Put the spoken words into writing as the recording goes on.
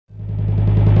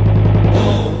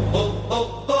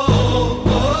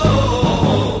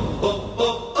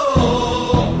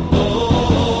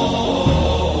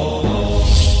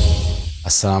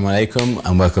Assalamu alaikum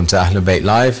and welcome to Ahlulbayt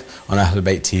Live on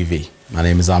Ahlulbayt TV. My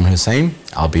name is Amer Hussain.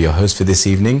 I'll be your host for this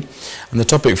evening. And the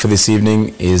topic for this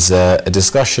evening is a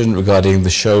discussion regarding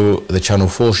the show, the Channel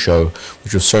 4 show,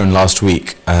 which was shown last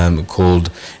week,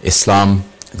 called Islam,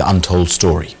 the Untold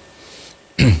Story.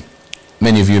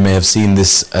 Many of you may have seen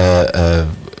this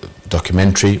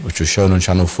documentary, which was shown on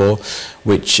Channel 4,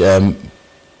 which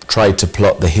tried to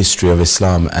plot the history of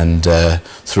Islam and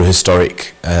through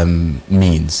historic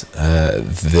means.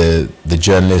 The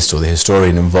journalist or the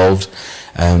historian involved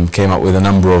came up with a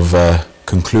number of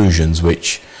conclusions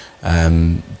which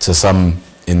to some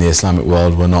in the Islamic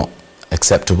world were not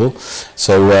acceptable.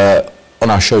 So on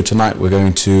our show tonight we're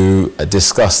going to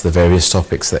discuss the various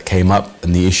topics that came up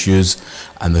and the issues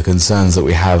and the concerns that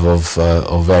we have of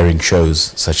varying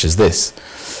shows such as this.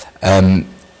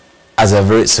 As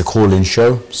ever, it's a call-in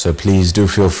show, so please do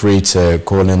feel free to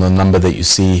call in on the number that you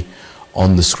see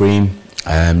on the screen.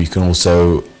 You can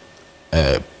also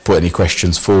put any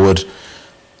questions forward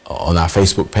on our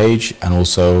Facebook page and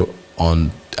also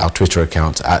on our Twitter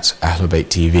account at Ahlulbayt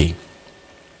TV.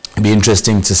 It'd be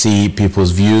interesting to see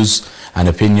people's views and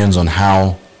opinions on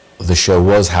how the show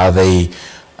was, how they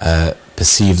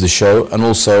perceived the show, and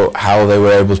also how they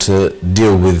were able to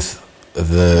deal with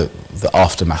the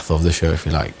aftermath of the show, if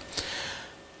you like.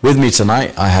 With me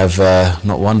tonight, I have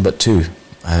not one but two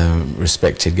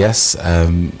respected guests.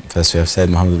 First we have Sayyid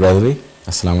Mohammed Razavi.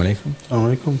 Assalamu alaikum.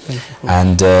 Assalamu alaikum. Thank you.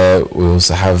 And we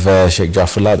also have Sheikh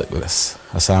Jaffer Ladak with us.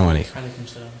 Assalamu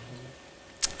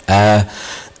alaikum.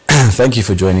 Thank you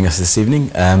for joining us this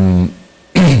evening.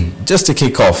 Just to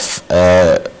kick off,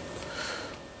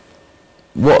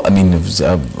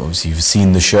 obviously you've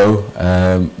seen the show.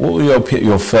 What were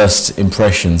your first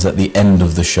impressions at the end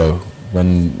of the show?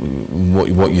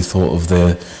 What you thought of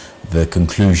the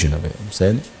conclusion of it?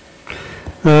 Said?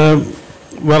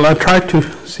 Well, I tried to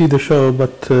see the show,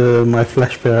 but my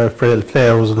flash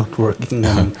player was not working.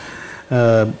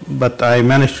 But I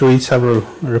managed to read several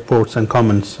reports and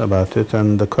comments about it,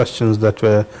 and the questions that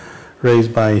were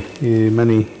raised by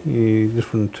many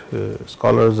different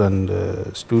scholars and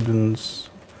students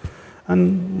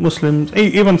and Muslims,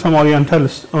 even some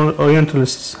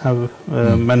Orientalists have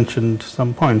mentioned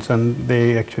some points, and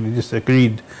they actually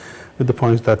disagreed with the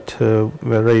points that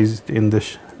were raised in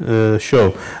this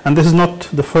show. And this is not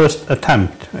the first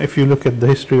attempt. If you look at the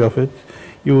history of it,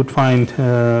 you would find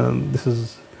this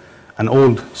is an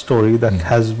old story that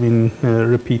has been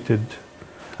repeated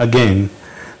again.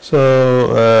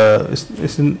 So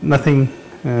it's nothing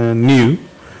new.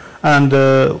 And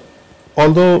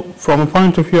although from a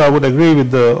point of view I would agree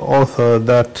with the author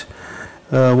that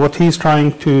what he's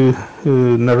trying to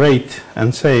narrate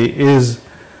and say is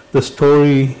the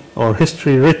story or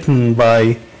history written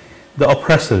by the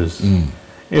oppressors.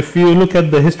 If you look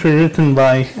at the history written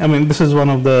by, this is one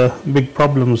of the big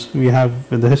problems we have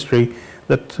with the history,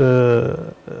 that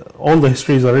all the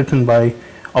histories are written by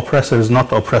oppressors,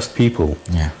 not oppressed people.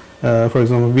 Yeah. For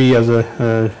example, we as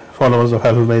followers of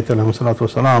Ahlulbayt alayhi salatu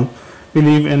wasalam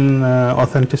believe in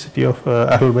authenticity of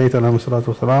Ahlulbayt alayhi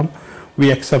salatu wasalam. We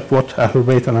accept what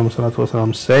Ahlulbayt alayhi salatu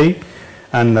wasalam say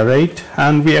and narrate,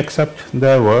 and we accept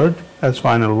their word as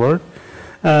final word,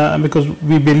 because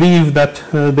we believe that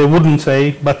they wouldn't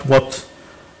say but what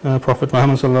Prophet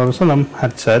Muhammad sallallahu alaihi wasallam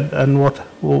had said and what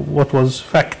was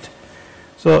fact.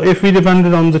 So if we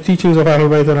depended on the teachings of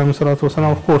Ahlulbayt alayhi salatu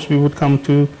wasalam, of course we would come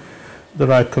to the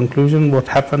right conclusion, what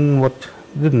happened, what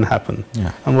didn't happen,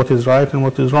 and what is right and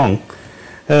what is wrong.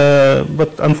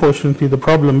 But unfortunately the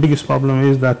biggest problem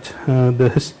is that the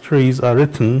histories are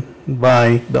written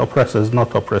by the oppressors,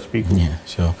 not oppressed people. Yeah,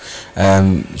 sure.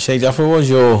 Sheikh Jaffer, what was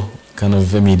your kind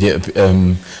of immediate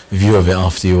view of it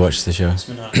after you watched the show?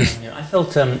 I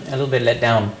felt a little bit let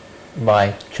down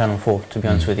by Channel 4, to be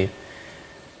honest with you.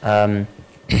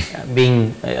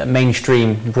 Being a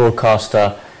mainstream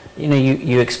broadcaster,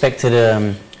 you expected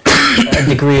a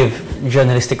degree of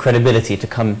journalistic credibility to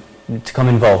come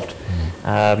involved.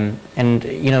 And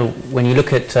when you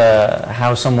look at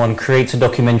how someone creates a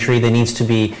documentary, there needs to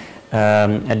be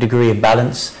a degree of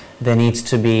balance. There needs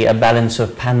to be a balance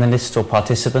of panelists or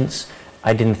participants.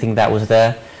 I didn't think that was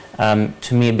there.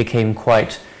 To me, it became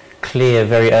quite clear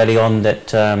very early on that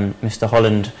Mr.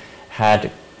 Holland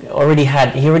already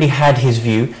had his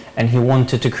view, and he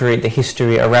wanted to create the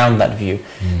history around that view.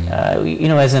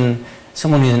 As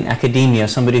someone who's in academia,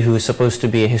 somebody who is supposed to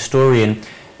be a historian,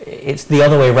 it's the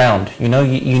other way around. You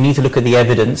need to look at the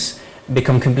evidence,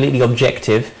 become completely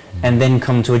objective, and then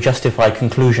come to a justified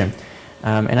conclusion.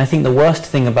 And I think the worst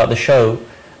thing about the show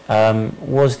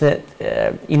was that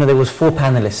there was 4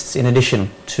 panelists in addition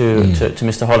to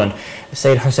Mr. Holland.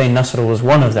 Sayyid Hussain Nasr was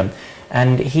one of them,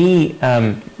 And he,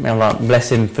 Allah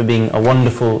bless him for being a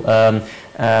wonderful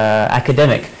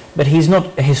academic, but he's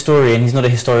not a historian, he's not a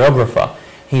historiographer,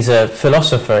 he's a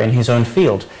philosopher in his own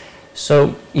field.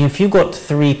 So if you've got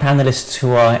three panelists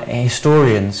who are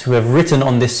historians, who have written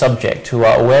on this subject, who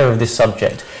are aware of this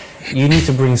subject, you need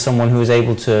to bring someone who is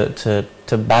able to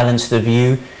balance the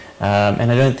view. And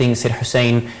I don't think Sayyid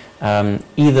Hussain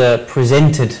either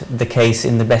presented the case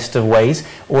in the best of ways,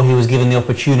 or he was given the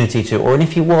opportunity to, or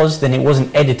if he was, then it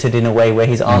wasn't edited in a way where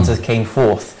his answers came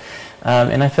forth.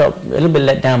 And I felt a little bit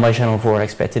let down by Channel 4. I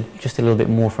expected just a little bit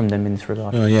more from them in this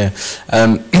regard. Oh yeah, I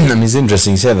mean, it's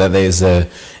interesting you said that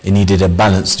it needed a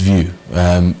balanced view,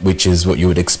 which is what you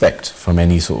would expect from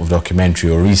any sort of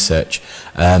documentary or research.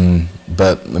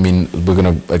 But I mean, we're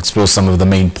going to explore some of the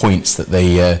main points that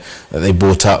they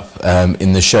brought up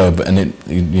in the show. But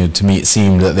to me, it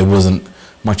seemed that there wasn't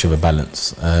much of a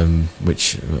balance,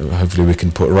 which hopefully we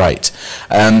can put right.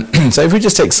 So if we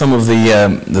just take some of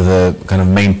the kind of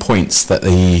main points that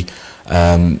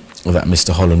that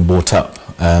Mr. Holland brought up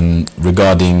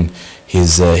regarding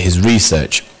his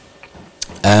research.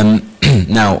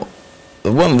 Now,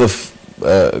 one of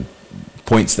the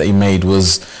points that he made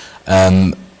was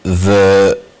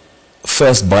the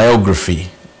first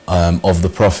biography of the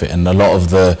Prophet, and a lot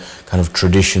of the kind of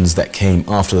traditions that came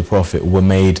after the Prophet were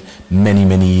made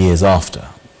many years after.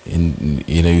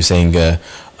 You're saying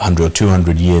 100 or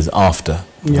 200 years after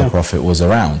the Prophet was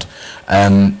around. I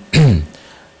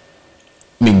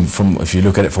mean, if you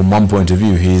look at it from one point of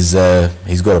view, he's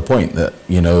got a point that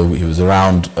he was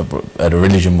around, a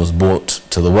religion was brought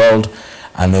to the world,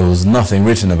 and there was nothing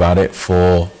written about it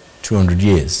for 200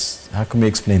 years. How can we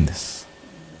explain this?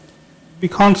 We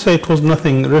can't say it was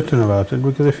nothing written about it,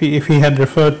 because if he had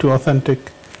referred to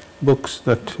authentic books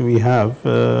that we have,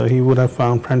 he would have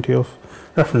found plenty of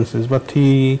references. But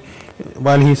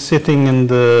while he's sitting in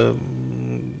the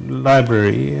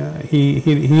library,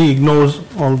 he ignores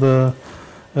all the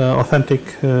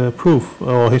authentic proof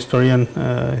or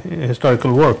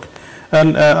historical work.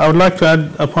 And I would like to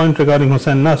add a point regarding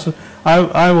Hussain Nasr.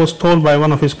 I was told by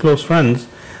one of his close friends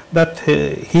that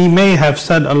he may have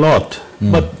said a lot,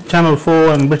 but Channel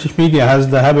 4 and British media has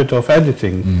the habit of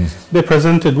editing. They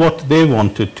presented what they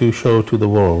wanted to show to the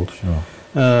world.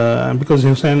 Sure. Because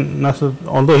Hussain Nasr,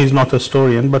 although he's not a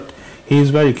historian, but he is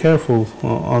very careful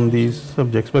on these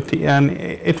subjects. And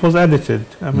it was edited.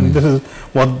 I mean, this is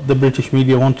what the British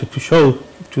media wanted to show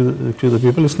to the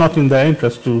people. It's not in their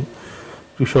interest to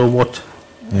show what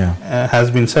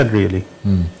has been said, really.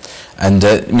 And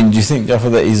I mean, do you think, Jaffer,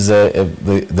 that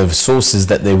the sources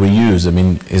that they were used? I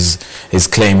mean, his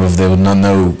claim of there were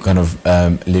no kind of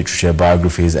literature,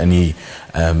 biographies, any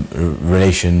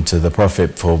relation to the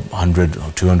Prophet for 100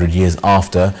 or 200 years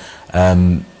after.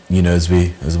 As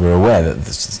we're aware that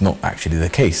this is not actually the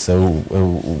case. So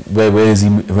where's he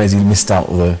missed out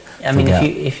the? I mean,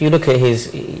 if you look at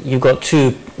you've got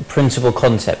two principal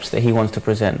concepts that he wants to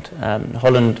present.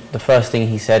 Holland, the first thing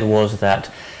he said was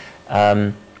that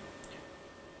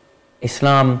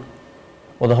Islam,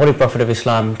 or the Holy Prophet of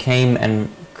Islam, came and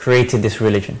created this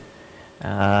religion.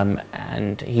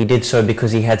 And he did so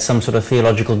because he had some sort of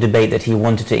theological debate that he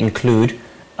wanted to include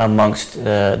amongst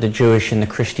the Jewish and the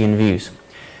Christian views.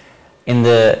 In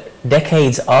the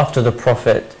decades after the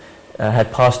Prophet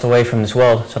had passed away from this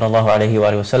world, sallallahu alaihi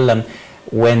wasallam,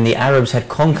 when the Arabs had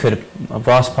conquered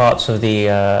vast parts of the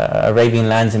Arabian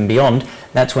lands and beyond,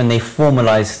 that's when they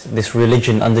formalized this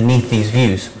religion underneath these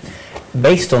views.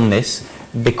 Based on this,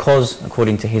 because,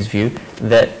 according to his view,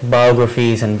 that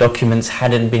biographies and documents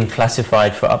hadn't been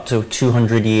classified for up to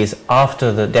 200 years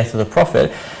after the death of the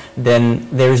Prophet, then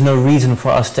there is no reason for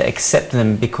us to accept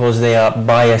them because they are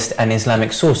biased and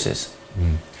Islamic sources.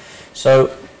 So,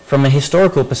 from a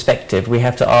historical perspective, we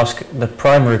have to ask the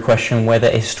primary question whether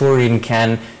a historian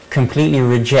can completely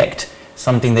reject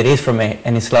something that is from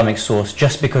an Islamic source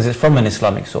just because it's from an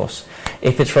Islamic source.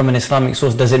 If it's from an Islamic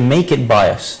source, does it make it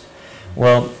biased?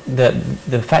 Well,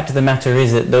 the fact of the matter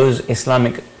is that those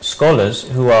Islamic scholars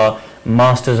who are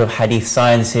masters of hadith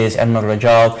sciences, Amer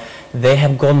Hussain, they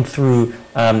have gone through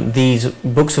these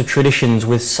books of traditions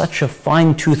with such a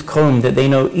fine-tooth comb that they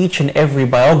know each and every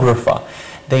biographer.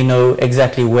 They know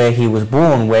exactly where he was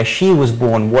born, where she was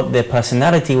born, what their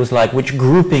personality was like, which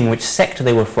grouping, which sect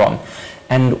they were from.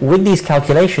 And with these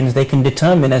calculations, they can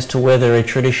determine as to whether a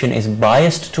tradition is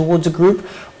biased towards a group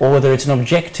or whether it's an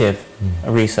objective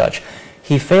research.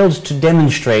 He failed to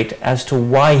demonstrate as to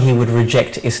why he would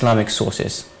reject Islamic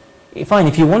sources. fine,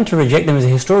 if you want to reject them as a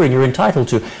historian, you're entitled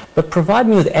to, but provide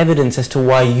me with evidence as to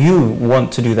why you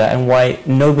want to do that and why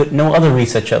no other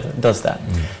researcher does that.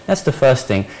 That's the first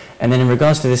thing. And then in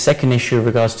regards to the second issue, in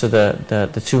regards to the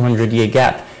 200-year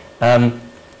gap,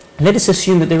 let us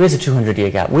assume that there is a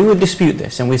 200-year gap. We would dispute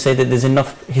this, and we say that there's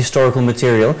enough historical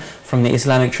material from the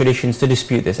Islamic traditions to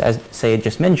dispute this, as Sayyid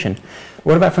just mentioned.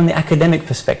 What about from the academic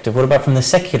perspective? What about from the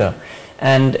secular?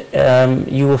 And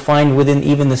you will find within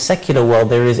even the secular world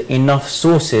there is enough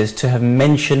sources to have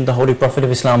mentioned the Holy Prophet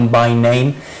of Islam by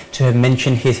name, to have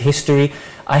mentioned his history.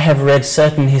 I have read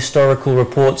certain historical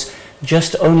reports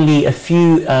just only a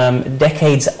few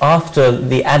decades after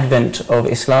the advent of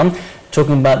Islam,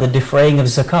 talking about the defraying of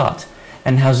zakat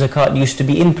and how zakat used to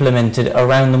be implemented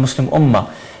around the Muslim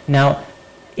Ummah. Now,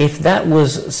 if that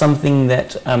was something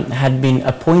that had been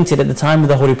appointed at the time of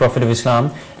the Holy Prophet of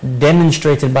Islam,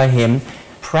 demonstrated by him,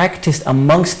 practiced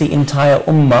amongst the entire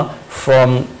Ummah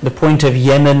from the point of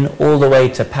Yemen all the way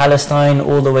to Palestine,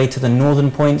 all the way to the northern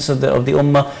points of the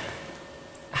Ummah,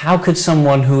 how could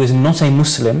someone who is not a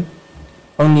Muslim,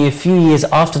 only a few years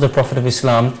after the Prophet of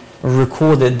Islam,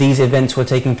 record that these events were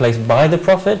taking place by the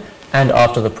Prophet and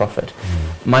after the Prophet?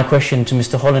 My question to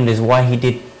Mr. Holland is, why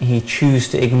did he choose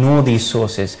to ignore these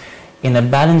sources? In a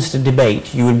balanced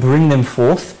debate, you would bring them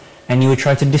forth and you would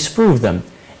try to disprove them,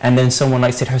 and then someone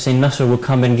like Sayyid Hussain Nasr would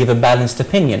come and give a balanced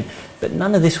opinion. But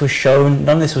none of this was shown,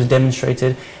 none of this was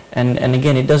demonstrated, and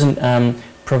again, it doesn't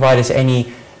provide us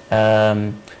any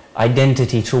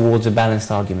identity towards a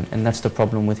balanced argument, and that's the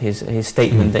problem with his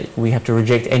statement that we have to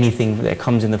reject anything that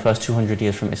comes in the first 200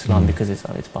 years from Islam because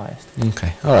it's biased.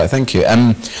 Okay, all right, thank you.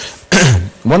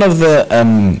 One of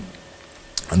the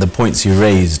points you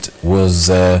raised was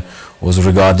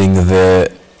regarding the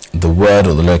word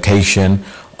or the location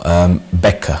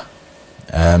Becca,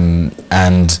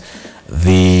 and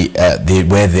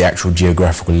where the actual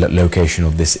geographical location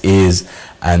of this is,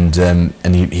 and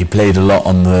he played a lot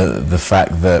on the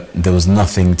fact that there was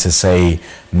nothing to say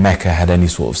Mecca had any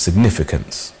sort of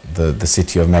significance, the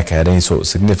city of Mecca had any sort of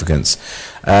significance.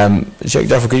 Sheikh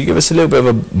Jaffer, could you give us a little bit of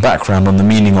a background on the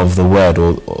meaning of the word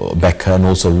or Becca, and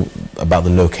also about the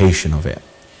location of it?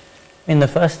 The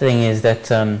first thing is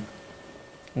that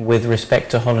with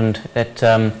respect to Holland, that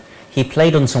he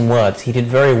played on some words. He did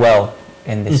very well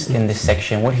in this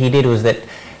section. What he did was that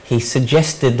he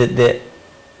suggested that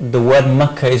the word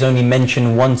Makkah is only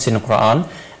mentioned once in the Quran,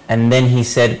 and then he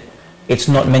said it's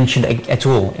not mentioned at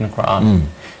all in the Quran.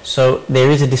 So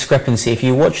there is a discrepancy. If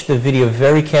you watch the video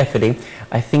very carefully,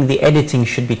 I think the editing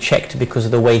should be checked because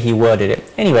of the way he worded it.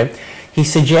 Anyway, he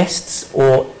suggests,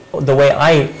 or the way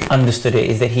I understood it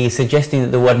is that he is suggesting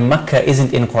that the word Makkah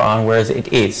isn't in Quran, whereas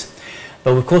it is.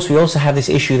 But of course we also have this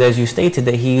issue, that, as you stated,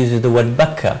 that he uses the word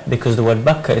Bakka, because the word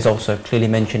Bakka is also clearly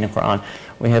mentioned in Quran.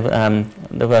 We have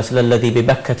the verse الَّذِي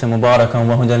بِبَكَّةَ مُبَارَكًا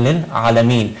وَهُدًى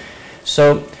لِلْعَالَمِينَ.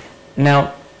 So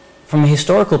now, from a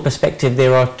historical perspective,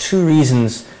 there are two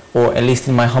reasons, or at least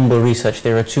in my humble research,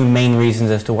 there are two main reasons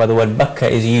as to why the word Bakka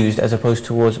is used as opposed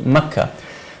towards Makkah.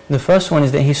 The first one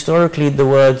is that historically the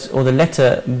words, or the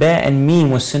letter Ba and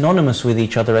Mim, was synonymous with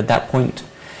each other at that point.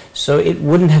 So it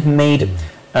wouldn't have made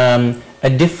a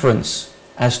difference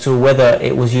as to whether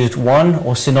it was used one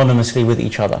or synonymously with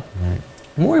each other. Right.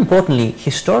 More importantly,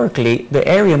 historically, the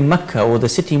area Makkah, or the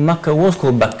city Makkah, was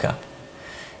called Bakka.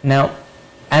 Now,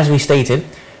 as we stated,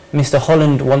 Mr.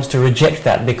 Holland wants to reject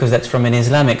that because that's from an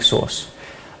Islamic source.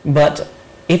 But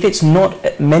if it's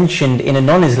not mentioned in a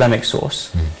non-Islamic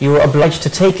source, you are obliged to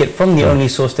take it from the only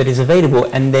source that is available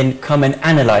and then come and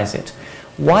analyze it.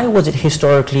 Why was it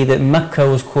historically that Makkah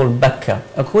was called Bakka?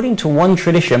 According to one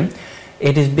tradition,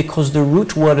 it is because the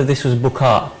root word of this was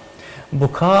buka.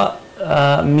 Buka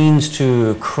means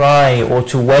to cry or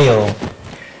to wail.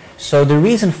 So the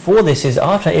reason for this is,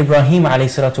 after Ibrahim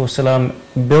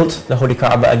ﷺ built the Holy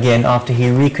Kaaba again, after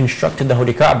he reconstructed the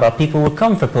Holy Kaaba, people would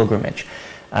come for pilgrimage.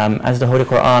 As the Holy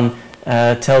Quran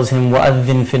tells him,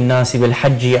 وَأَذِّن فِي النَّاسِ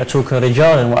بِالْحَجِّ يَأْتُوكَ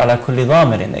رِجَالًا وَعَلَى كُلِّ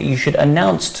ضَامِرٍ, that you should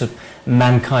announce to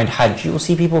mankind Hajj. You will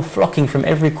see people flocking from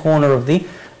every corner of the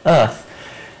earth.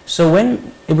 So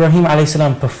when Ibrahim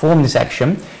ﷺ performed this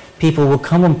action, people would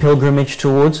come on pilgrimage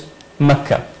towards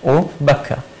Mecca or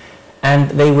Bakka,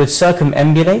 and they would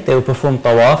circumambulate, they would perform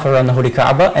tawaf around the Holy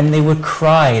Kaaba, and they would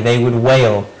cry, they would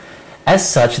wail. As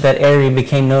such, that area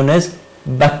became known as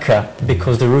Bakka,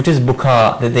 because the root is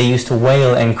buka, that they used to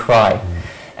wail and cry.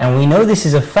 And we know this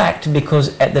is a fact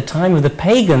because at the time of the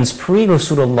pagans,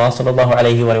 pre-Rasulullah sallallahu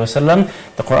alayhi wa sallam,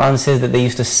 the Quran says that they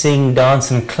used to sing, dance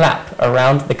and clap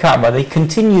around the Kaaba. They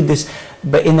continued this,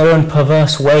 but in their own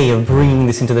perverse way of bringing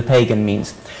this into the pagan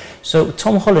means. So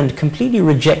Tom Holland completely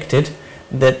rejected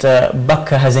that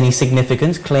Bakka has any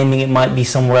significance, claiming it might be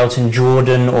somewhere else in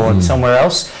Jordan or somewhere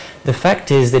else. The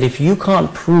fact is that if you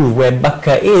can't prove where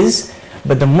Bakka is,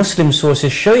 but the Muslim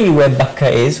sources show you where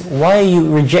Bakka is, why are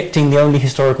you rejecting the only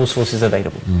historical sources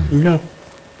available? Yeah.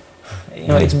 You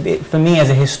know, for me,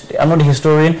 I'm not a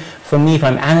historian. For me, if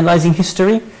I'm analyzing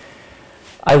history,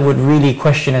 I would really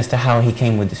question as to how he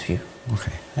came with this view.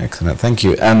 Okay, excellent. Thank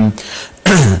you.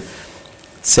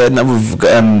 So now we've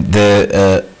got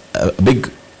a big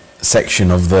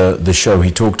section of the show. He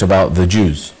talked about the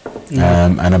Jews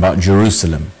and about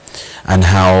Jerusalem, and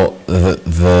how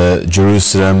the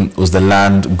Jerusalem was the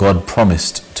land God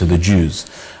promised to the Jews.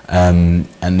 And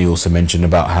he also mentioned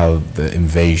about how the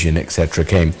invasion, etc.,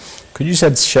 came. Could you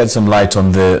shed some light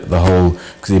on the whole,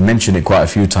 because he mentioned it quite a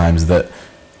few times, that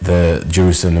the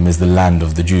Jerusalem is the land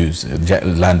of the Jews,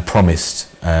 land promised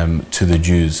to the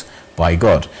Jews by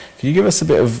God. Can you give us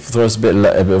throw us a bit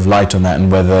of light on that,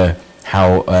 and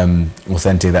how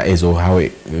authentic that is, or how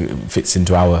it fits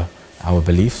into our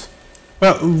beliefs?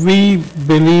 Well, we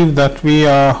believe that we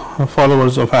are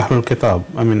followers of Ahlul Kitab.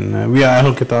 I mean, we are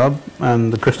Ahlul Kitab,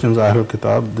 and the Christians are Ahlul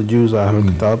Kitab, the Jews are Ahlul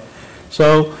Kitab.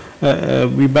 So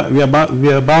we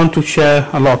are bound to share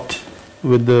a lot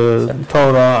with the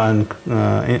Torah and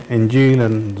Injil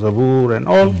and Zabur and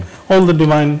all the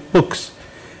divine books.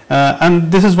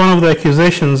 And this is one of the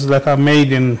accusations that are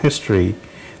made in history,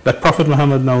 that Prophet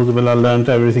Muhammad learned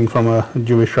everything from a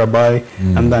Jewish rabbi,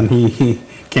 and then he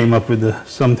came up with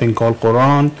something called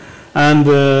Quran, and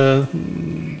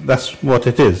that's what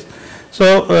it is.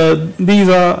 So these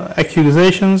are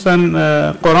accusations, and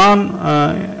Quran,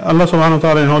 Allah subhanahu wa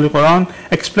ta'ala in Holy Quran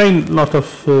explained a lot of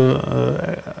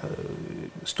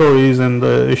stories and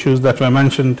issues that were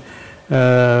mentioned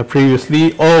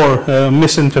previously or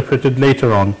misinterpreted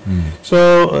later on.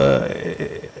 So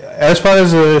as far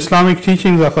as Islamic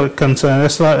teachings are concerned,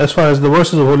 as far as the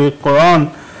verses of Holy Quran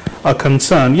are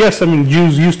concerned, yes, I mean,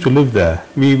 Jews used to live there.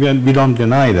 We don't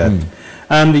deny that.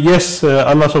 And yes,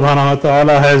 Allah subhanahu wa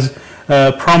ta'ala has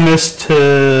promised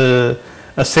a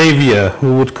savior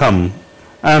who would come.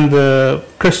 And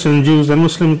Christians, Jews and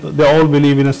Muslims, they all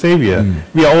believe in a savior.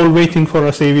 We are all waiting for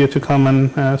a savior to come.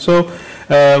 And so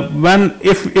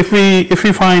if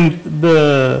we find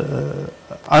the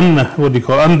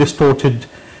undistorted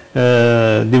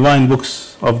divine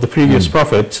books of the previous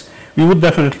prophets, we would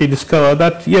definitely discover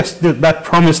that yes, that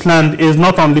promised land is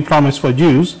not only promised for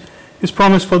Jews, it's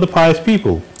promised for the pious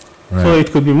people. Right. So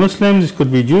it could be Muslims, it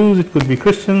could be Jews, it could be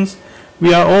Christians.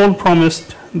 We are all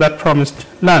promised that promised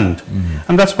land.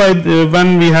 And that's why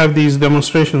when we have these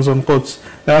demonstrations on Quds,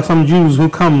 there are some Jews who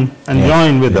come and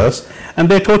join with us, and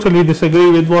they totally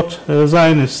disagree with what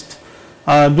Zionists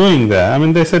are doing there. I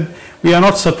mean, they said we are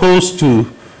not supposed to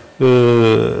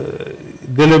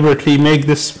deliberately make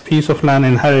this piece of land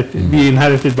be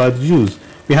inherited by the Jews.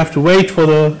 We have to wait for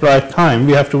the right time.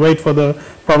 We have to wait for the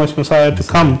promised Messiah to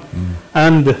come,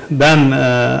 and then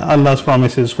Allah's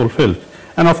promise is fulfilled.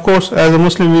 And of course, as a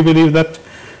Muslim, we believe that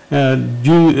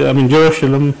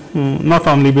Jerusalem not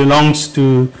only belongs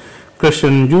to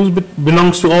Christian Jews, but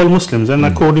belongs to all Muslims. And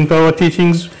according to our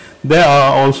teachings, they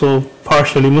are also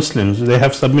partially Muslims. They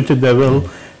have submitted their will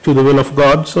to the will of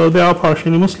God, so they are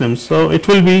partially Muslims. So it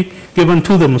will be given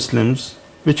to the Muslims,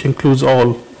 which includes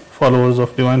all followers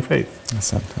of divine faith.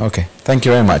 Okay, thank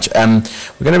you very much.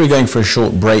 We're going to be going for a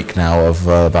short break now of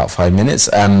about 5 minutes.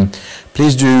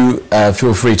 Please do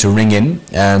feel free to ring in.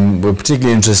 We're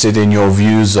particularly interested in your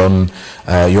views on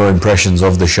your impressions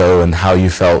of the show and how you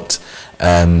felt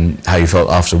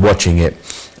after watching it,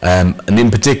 and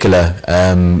in particular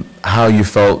how you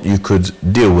felt you could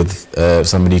deal with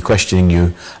somebody questioning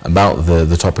you about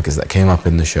the topics that came up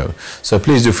in the show. So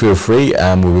please do feel free.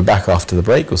 We'll be back after the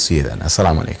break. We'll see you then.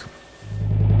 Assalamu alaikum.